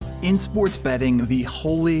In sports betting, the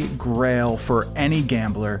holy grail for any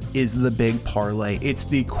gambler is the big parlay. It's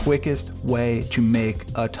the quickest way to make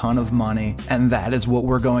a ton of money, and that is what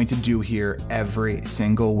we're going to do here every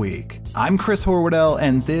single week. I'm Chris Horwoodell,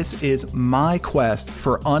 and this is my quest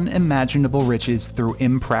for unimaginable riches through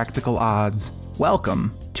impractical odds.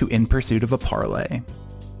 Welcome to In Pursuit of a Parlay.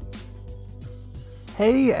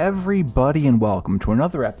 Hey everybody, and welcome to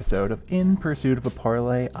another episode of In Pursuit of a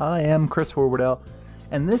Parlay. I am Chris Horwoodell,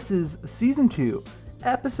 and this is Season 2,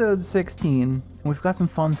 Episode 16, and we've got some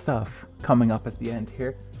fun stuff coming up at the end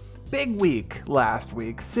here. Big week last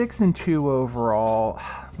week, 6-2 overall.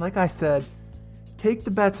 Like I said, take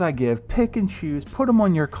the bets I give, pick and choose, put them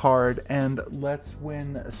on your card, and let's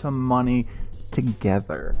win some money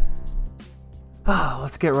together.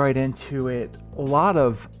 Let's get right into it. A lot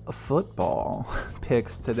of football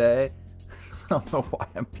picks today. I don't know why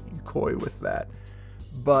I'm being coy with that.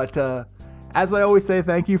 But as I always say,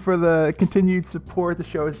 thank you for the continued support. The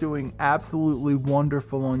show is doing absolutely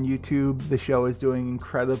wonderful on YouTube. The show is doing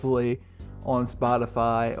incredibly on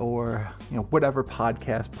Spotify or whatever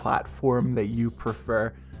podcast platform that you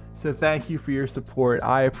prefer. So thank you for your support.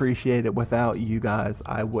 I appreciate it. Without you guys,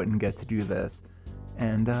 I wouldn't get to do this.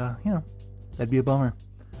 And that'd be a bummer.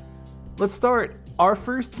 Let's start our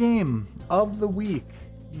first game of the week.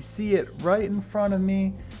 You see it right in front of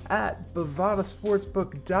me at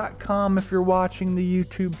bovadasportsbook.com if you're watching the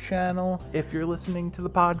YouTube channel. If you're listening to the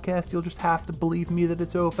podcast, you'll just have to believe me that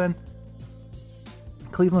it's open.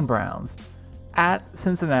 Cleveland Browns at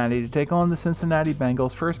Cincinnati to take on the Cincinnati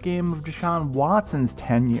Bengals. First game of Deshaun Watson's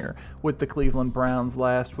tenure with the Cleveland Browns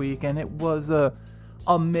last week, and it was a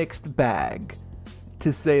mixed bag,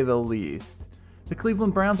 to say the least. The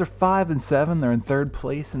Cleveland Browns are 5-7. They're in third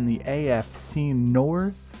place in the AFC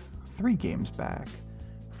North, 3 games back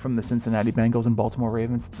from the Cincinnati Bengals and Baltimore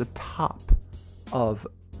Ravens, the top of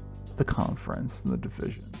the conference, the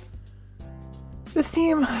division. This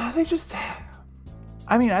team, as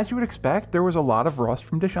you would expect, there was a lot of rust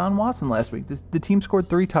from Deshaun Watson last week. The team scored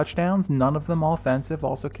 3 touchdowns, none of them offensive,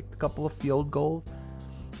 also kicked a couple of field goals.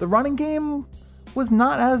 The running game was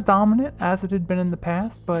not as dominant as it had been in the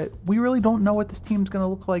past, but we really don't know what this team's going to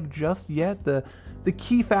look like just yet. The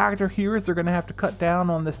key factor here is they're going to have to cut down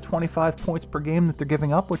on this 25 points per game that they're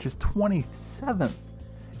giving up, which is 27th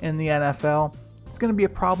in the NFL. It's going to be a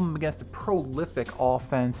problem against a prolific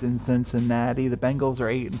offense in Cincinnati. The Bengals are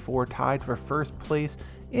 8-4, tied for first place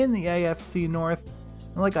in the AFC North.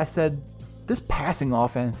 And like I said, this passing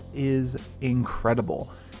offense is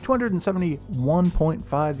incredible.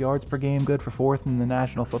 271.5 yards per game, good for 4th in the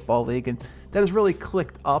National Football League, and that has really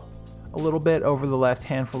clicked up a little bit over the last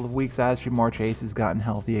handful of weeks as Jamar Chase has gotten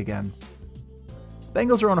healthy again.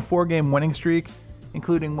 Bengals are on a 4-game winning streak,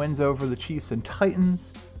 including wins over the Chiefs and Titans.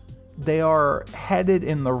 They are headed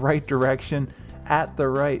in the right direction at the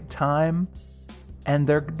right time, and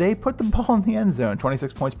they put the ball in the end zone,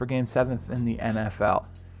 26 points per game, 7th in the NFL.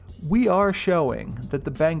 We are showing that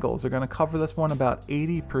the Bengals are going to cover this one about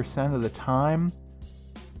 80% of the time.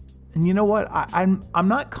 And you know what? I'm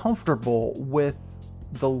not comfortable with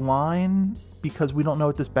the line because we don't know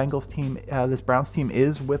what this Browns team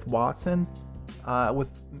is with Watson,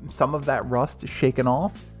 with some of that rust shaken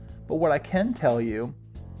off. But what I can tell you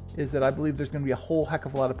is that I believe there's going to be a whole heck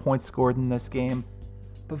of a lot of points scored in this game.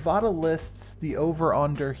 Bovada lists the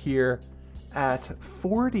over-under here at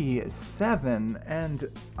 47,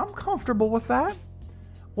 and I'm comfortable with that.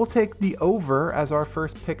 We'll take the over as our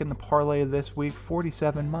first pick in the parlay this week,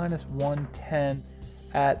 47 minus 110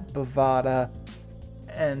 at Bovada,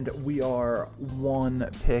 and we are 1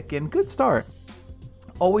 pick in. Good start.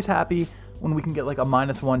 Always happy when we can get like a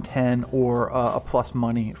minus 110 or a plus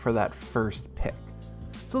money for that first pick.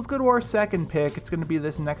 So let's go to our second pick. It's going to be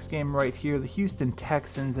this next game right here, the Houston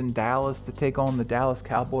Texans in Dallas to take on the Dallas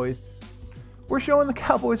Cowboys. We're showing the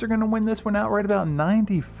Cowboys are going to win this one outright about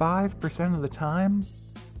 95% of the time.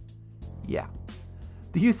 Yeah.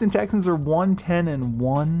 The Houston Texans are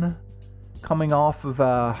 1-10-1, coming off of,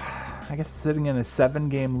 sitting in a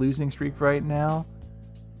 7-game losing streak right now.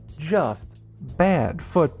 Just bad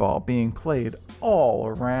football being played all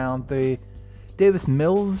around. Davis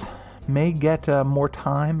Mills may get more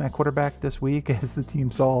time at quarterback this week as the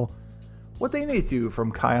team saw what they need to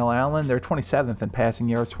from Kyle Allen. They're 27th in passing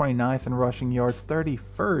yards, 29th in rushing yards,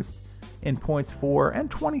 31st in points for, and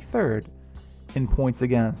 23rd in points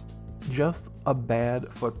against. Just a bad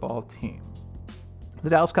football team. The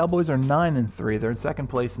Dallas Cowboys are 9-3. They're in second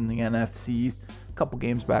place in the NFC East, a couple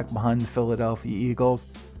games back behind the Philadelphia Eagles.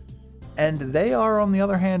 And they are, on the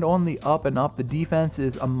other hand, on the up and up. The defense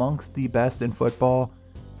is amongst the best in football.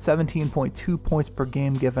 17.2 points per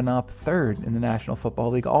game given up, third in the National Football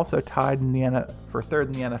League, also tied for third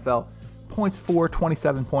in the NFL. Points for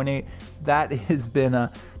 27.8. That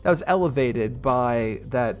was elevated by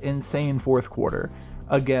that insane fourth quarter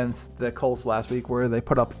against the Colts last week, where they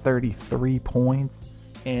put up 33 points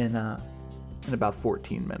in about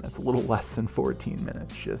 14 minutes, a little less than 14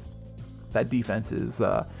 minutes. Just that defense is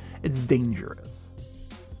it's dangerous.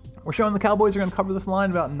 We're showing the Cowboys are going to cover this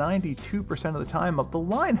line about 92% of the time. Of the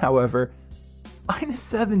line, however, minus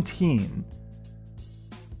 17.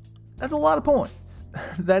 That's a lot of points.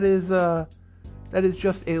 That is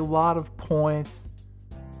just a lot of points.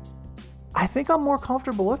 I think I'm more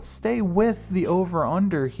comfortable. Let's stay with the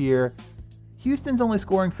over-under here. Houston's only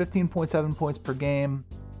scoring 15.7 points per game.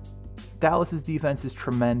 Dallas's defense is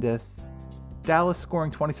tremendous. Dallas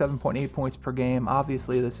scoring 27.8 points per game.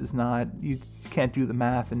 Obviously, this is not, you can't do the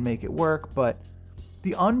math and make it work, but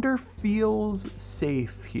the under feels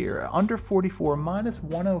safe here. Under 44, minus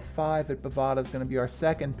 105 at Bovada is going to be our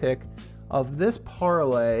second pick of this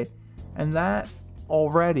parlay, and that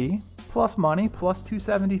already, plus money, plus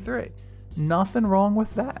 273. Nothing wrong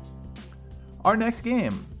with that. Our next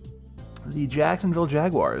game, the Jacksonville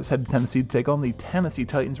Jaguars head to Tennessee to take on the Tennessee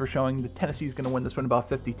Titans. We're showing that Tennessee is going to win this one about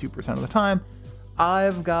 52% of the time.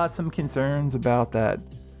 I've got some concerns about that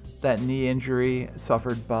knee injury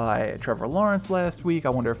suffered by Trevor Lawrence last week. I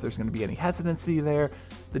wonder if there's going to be any hesitancy there.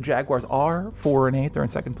 The Jaguars are 4-8. They're in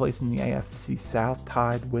second place in the AFC South,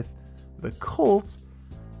 tied with the Colts.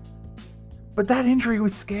 But that injury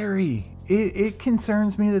was scary. It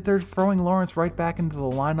concerns me that they're throwing Lawrence right back into the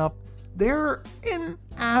lineup. They're an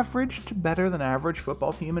average to better than average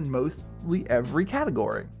football team in mostly every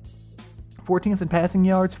category. 14th in passing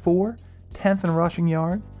yards, 4. 10th in rushing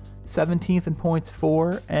yards, 17th in points,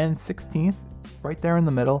 4, and 16th, right there in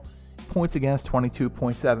the middle, points against,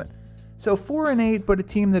 22.7. So 4-8, but a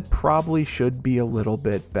team that probably should be a little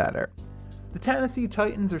bit better. The Tennessee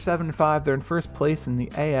Titans are 7-5. They're in first place in the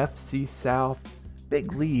AFC South.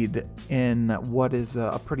 Big lead in what is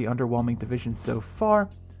a pretty underwhelming division so far.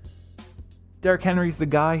 Derrick Henry's the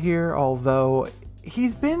guy here, although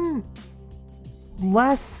he's been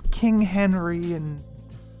less King Henry and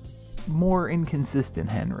more inconsistent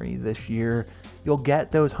Henry this year. You'll get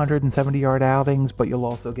those 170-yard outings, but you'll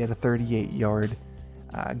also get a 38-yard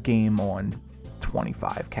game on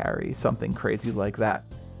 25 carries, something crazy like that.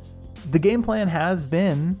 The game plan has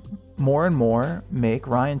been more and more make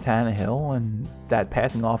Ryan Tannehill and that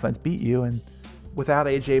passing offense beat you, and without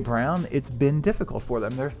A.J. Brown, it's been difficult for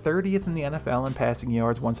them. They're 30th in the NFL in passing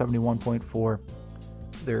yards, 171.4.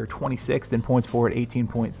 They're 26th in points for at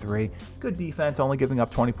 18.3. Good defense, only giving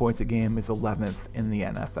up 20 points a game, is 11th in the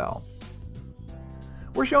NFL.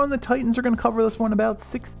 We're showing the Titans are going to cover this one about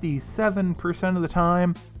 67% of the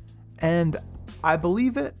time, and I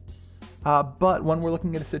believe it. But when we're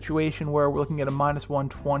looking at a situation where we're looking at a minus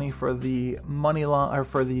 120 for the money line, or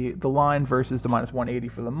for the line versus the minus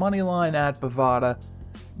 180 for the money line at Bovada,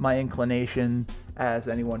 my inclination, as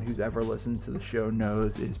anyone who's ever listened to the show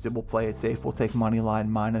knows, is to we'll play it safe. We'll take money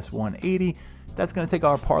line minus 180. That's going to take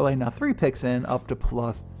our parlay now 3 picks in up to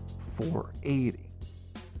plus 480.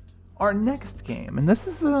 Our next game, and this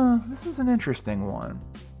is an interesting one.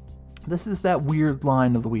 This is that weird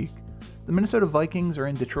line of the week. The Minnesota Vikings are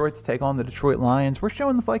in Detroit to take on the Detroit Lions. We're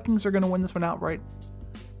showing the Vikings are going to win this one outright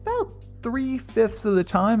about 3/5 of the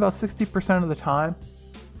time, about 60% of the time.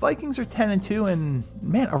 Vikings are 10-2, and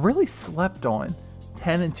man, a really slept on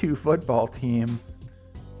 10-2 football team.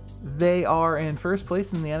 They are in first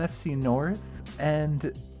place in the NFC North,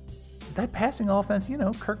 and that passing offense,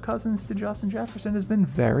 Kirk Cousins to Justin Jefferson has been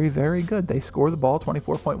very, very good. They score the ball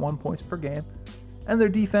 24.1 points per game, and their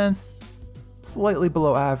defense slightly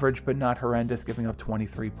below average, but not horrendous, giving up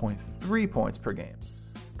 23.3 points per game.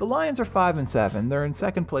 The Lions are 5-7. They're in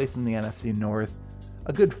second place in the NFC North,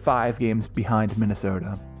 a good 5 games behind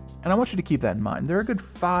Minnesota. And I want you to keep that in mind. They're a good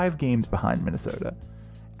 5 games behind Minnesota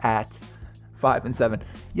at 5-7.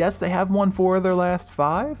 Yes, they have won 4 of their last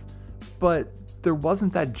 5, but there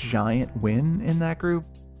wasn't that giant win in that group.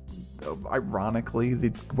 Ironically,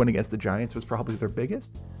 the win against the Giants was probably their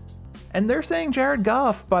biggest. And they're saying Jared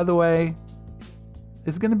Goff, by the way,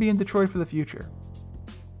 is going to be in Detroit for the future.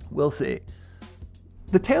 We'll see.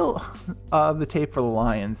 The tail of the tape for the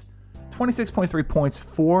Lions, 26.3 points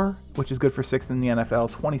for, which is good for 6th in the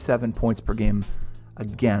NFL, 27 points per game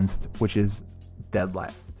against, which is dead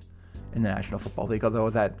last in the National Football League, although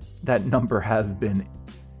that number has been,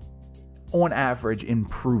 on average,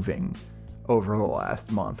 improving over the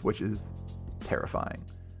last month, which is terrifying.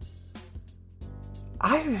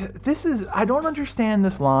 I don't understand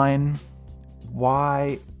this line,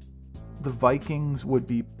 why the Vikings would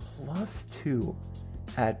be 2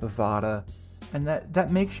 at Bovada. And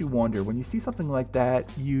that makes you wonder. When you see something like that,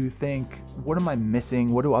 you think, what am I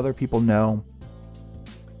missing? What do other people know?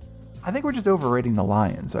 I think we're just overrating the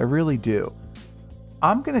Lions. I really do.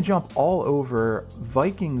 I'm going to jump all over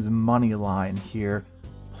Vikings money line here,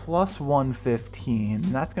 plus 115. And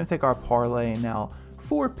that's going to take our parlay now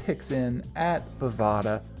 4 picks in at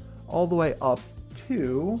Bovada, all the way up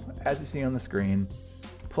to, as you see on the screen,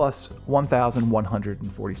 plus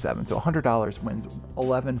 1,147. So $100 wins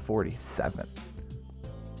 1,147.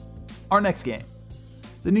 Our next game,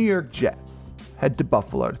 the New York Jets head to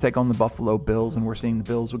Buffalo to take on the Buffalo Bills, and we're seeing the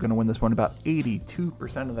Bills are going to win this one about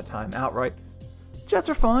 82% of the time outright. Jets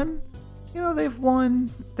are fun. You know, they've won.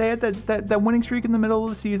 They had that winning streak in the middle of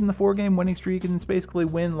the season, the 4-game winning streak, and it's basically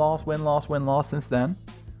win, loss, win, loss, win, loss since then.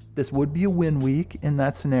 This would be a win week in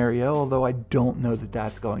that scenario, although I don't know that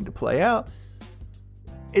that's going to play out.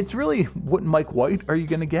 It's really, what Mike White are you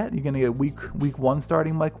going to get? You're going to get week 1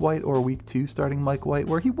 starting Mike White or week 2 starting Mike White,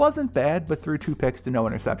 where he wasn't bad, but threw 2 picks to no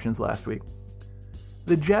interceptions last week.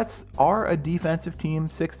 The Jets are a defensive team,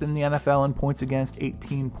 6th in the NFL in points against,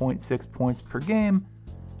 18.6 points per game,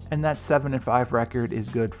 and that 7-5 record is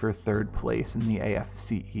good for 3rd place in the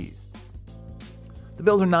AFC East. The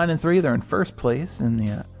Bills are 9-3. They're in 1st place in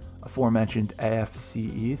the aforementioned AFC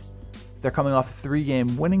East. They're coming off a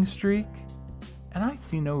 3-game winning streak, and I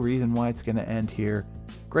see no reason why it's going to end here.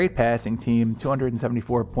 Great passing team,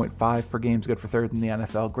 274.5 per game is good for 3rd in the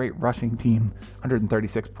NFL. Great rushing team,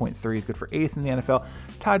 136.3 is good for 8th in the NFL.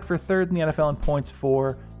 Tied for 3rd in the NFL in points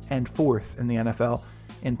for, and 4th in the NFL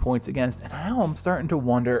in points against. And now I'm starting to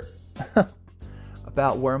wonder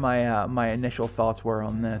about where my initial thoughts were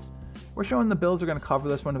on this. We're showing the Bills are going to cover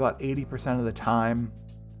this one about 80% of the time.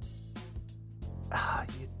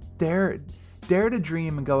 You dare to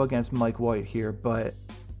dream and go against Mike White here, but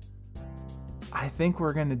I think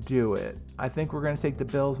we're going to do it. I think we're going to take the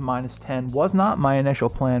Bills minus 10. Was not my initial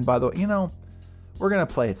plan, by the way. You know, we're going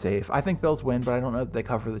to play it safe. I think Bills win, but I don't know that they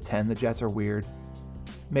cover the 10. The Jets are weird.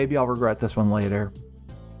 Maybe I'll regret this one later.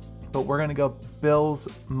 But we're going to go Bills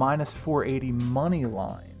minus 480 money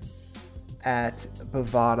line at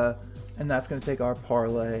Bovada. And that's going to take our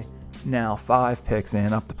parlay now 5 picks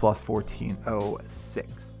in up to plus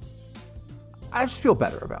 1406. I just feel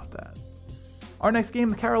better about that. Our next game,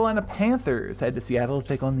 the Carolina Panthers head to Seattle to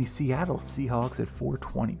take on the Seattle Seahawks at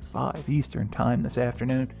 4:25 Eastern Time this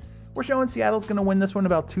afternoon. We're showing Seattle's going to win this one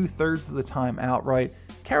about 2/3 of the time outright.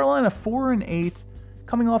 Carolina 4-8,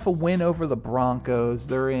 coming off a win over the Broncos.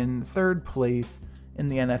 They're in 3rd place in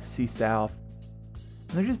the NFC South.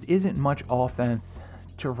 And there just isn't much offense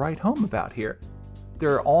to write home about here.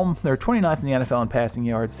 They're 29th in the NFL in passing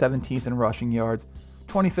yards, 17th in rushing yards,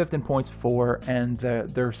 25th in points for, and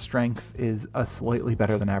their strength is a slightly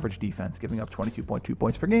better than average defense, giving up 22.2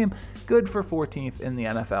 points per game, good for 14th in the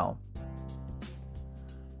NFL.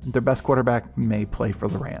 Their best quarterback may play for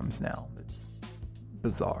the Rams now. It's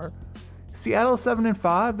bizarre. Seattle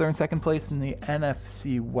 7-5. They're in 2nd place in the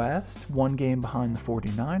NFC West, 1 game behind the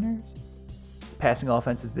 49ers. Passing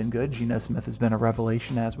offense has been good. Geno Smith has been a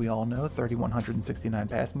revelation, as we all know. 3,169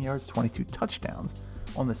 passing yards, 22 touchdowns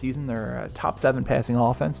on the season. They're a top 7 passing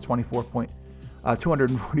offense,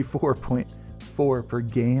 244.4 per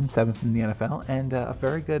game, 7th in the NFL, and a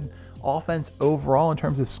very good offense overall in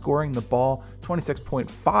terms of scoring the ball,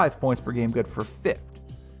 26.5 points per game, good for 5th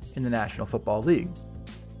in the National Football League.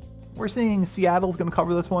 We're seeing Seattle's going to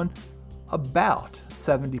cover this one about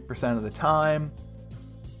 70% of the time.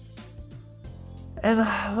 And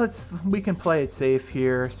we can play it safe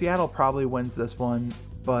here. Seattle probably wins this one,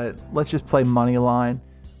 but let's just play money line.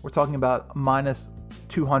 We're talking about minus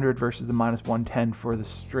 200 versus the minus 110 for the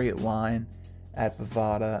straight line at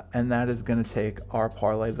Bovada, and that is going to take our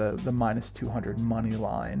parlay, the minus 200 money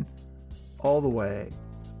line, all the way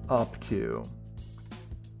up to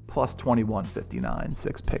plus 2159,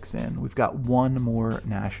 6 picks in. We've got one more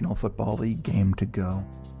National Football League game to go.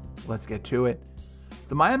 Let's get to it.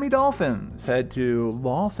 The Miami Dolphins head to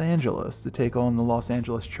Los Angeles to take on the Los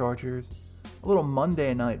Angeles Chargers. A little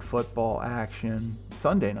Sunday night football action,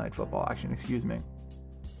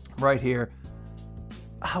 right here.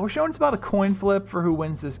 We're showing it's about a coin flip for who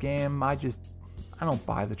wins this game. I don't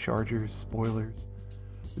buy the Chargers. Spoilers.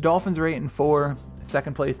 The Dolphins are 8-4,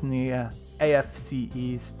 2nd place in the AFC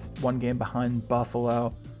East, 1 game behind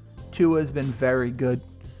Buffalo. Tua has been very good.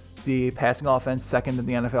 The passing offense, 2nd in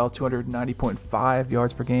the NFL, 290.5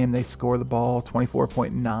 yards per game. They score the ball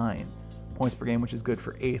 24.9 points per game, which is good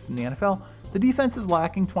for 8th in the NFL. The defense is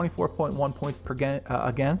lacking 24.1 points per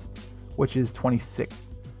against, which is 26th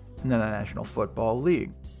in the National Football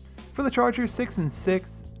League. For the Chargers, 6-6,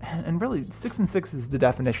 and really 6-6 is the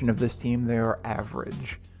definition of this team. They are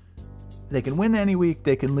average. They can win any week,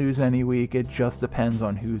 they can lose any week. It just depends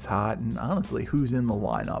on who's hot and honestly who's in the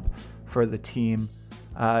lineup for the team.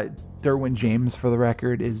 Derwin James, for the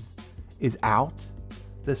record, is out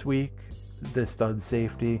this week, the stud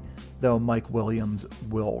safety, though Mike Williams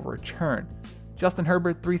will return. Justin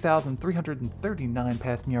Herbert, 3,339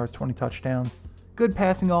 passing yards, 20 touchdowns. Good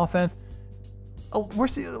passing offense. We're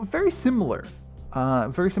seeing very similar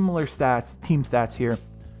stats, team stats here.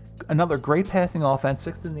 Another great passing offense,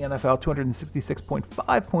 6th in the NFL,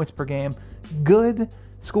 266.5 points per game. Good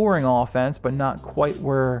scoring offense, but not quite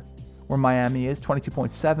where Miami is,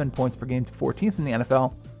 22.7 points per game, 14th in the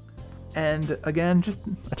NFL. And again, just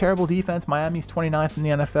a terrible defense. Miami's 29th in the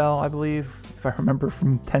NFL, I believe, if I remember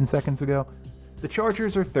from 10 seconds ago. The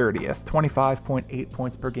Chargers are 30th, 25.8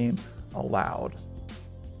 points per game allowed.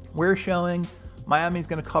 We're showing Miami's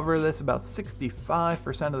going to cover this about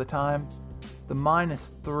 65% of the time. The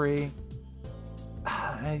 -3,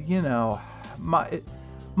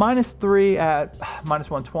 -3 at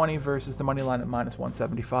 -120 versus the money line at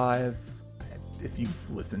 -175. If you've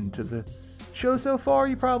listened to the show so far,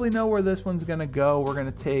 you probably know where this one's going to go. We're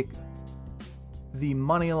going to take the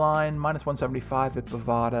money line, -175 at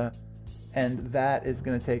Bovada, and that is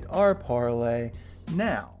going to take our parlay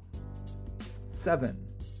now 7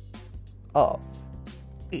 of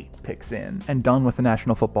 8 picks in and done with the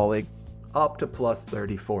National Football League, up to plus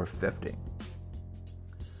 3450.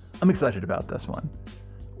 I'm excited about this one.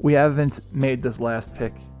 We haven't made this last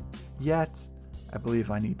pick yet. I believe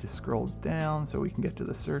I need to scroll down so we can get to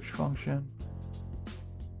the search function.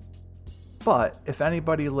 But if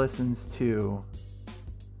anyone listens to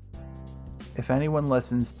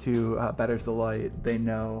Better's Delight, they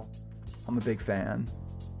know I'm a big fan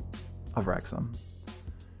of Wrexham.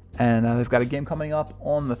 And they've got a game coming up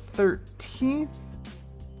on the 13th.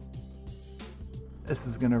 This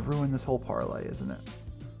is going to ruin this whole parlay, isn't it?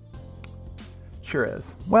 Sure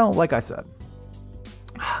is. Well, like I said,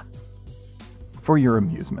 for your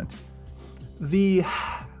amusement, the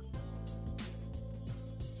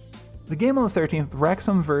game on the 13th,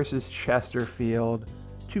 Wrexham versus Chesterfield,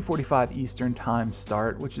 2:45 Eastern Time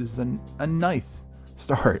start, which is a nice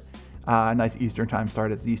start. A nice Eastern Time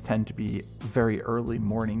start, as these tend to be very early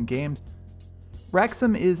morning games.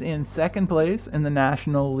 Wrexham is in second place in the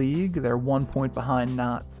National League. They're 1 point behind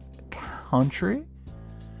Notts Country.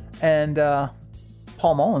 And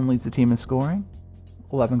Paul Mullen leads the team in scoring,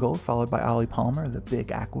 11 goals, followed by Ollie Palmer, the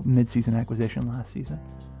big mid-season acquisition last season,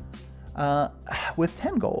 with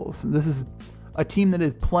 10 goals. This is a team that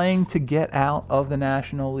is playing to get out of the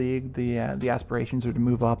National League. The aspirations are to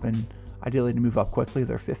move up, and ideally to move up quickly.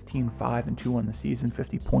 They're 15-5-2 on the season,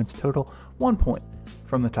 50 points total, 1 point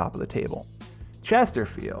from the top of the table.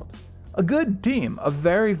 Chesterfield, a good team, a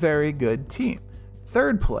very, very good team.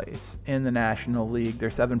 Third place in the National League. They're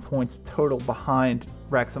 7 points total behind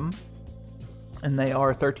Wrexham, and they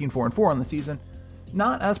are 13-4-4 on the season.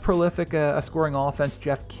 Not as prolific a scoring offense.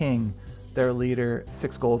 Jeff King, their leader,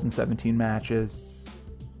 6 goals in 17 matches,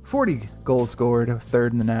 40 goals scored,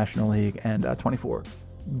 third in the National League, and 24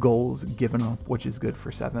 goals given up, which is good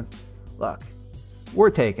for 7th. Look,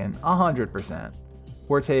 we're taking 100%.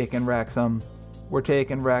 We're taking Wrexham. We're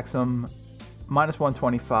taking Wrexham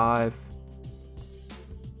 -125,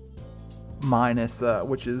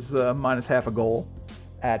 which is minus half a goal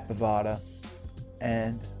at Bovada,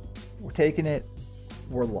 and we're taking it.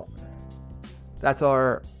 We're loving it. That's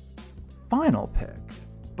our final pick.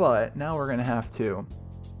 But now we're gonna have to.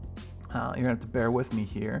 You're gonna have to bear with me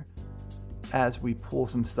here as we pull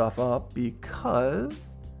some stuff up, because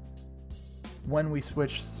when we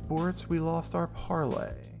switched sports, we lost our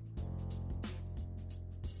parlay.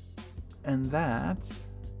 And that,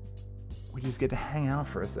 we just get to hang out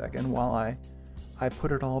for a second while I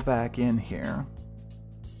put it all back in here.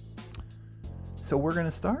 So we're going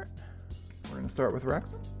to start. We're going to start with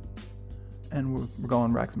Wrexham. And we're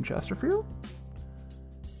going Wrexham Chesterfield.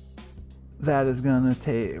 That is going to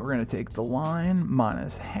take, we're going to take the line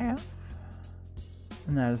 -half.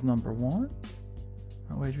 And that is number 1.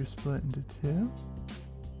 Our wager split into 2.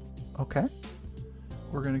 Okay.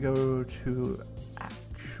 We're going to go to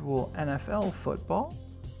actual NFL football.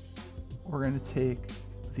 We're going to take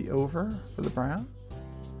the over for the Browns.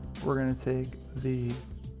 We're going to take the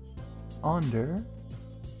under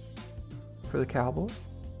for the Cowboys.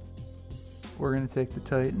 We're going to take the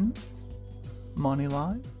Titans, money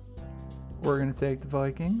line. We're going to take the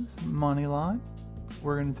Vikings, money line.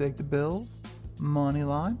 We're going to take the Bills, money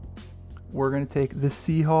line. We're going to take the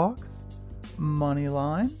Seahawks, money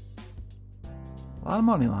line. A lot of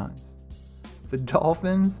money lines. The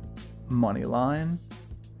Dolphins, money line.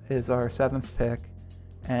 is our 7th pick.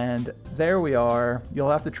 And there we are. You'll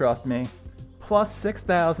have to trust me. Plus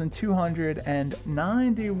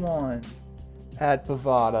 6,291 at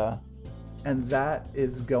Bovada. And that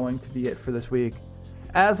is going to be it for this week.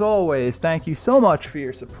 As always, thank you so much for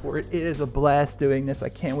your support. It is a blast doing this. I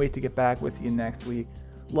can't wait to get back with you next week.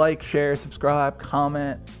 Like, share, subscribe,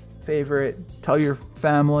 comment, favorite, tell your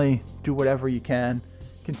family, do whatever you can.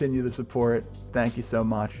 Continue the support. Thank you so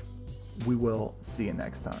much. We will see you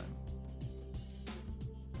next time.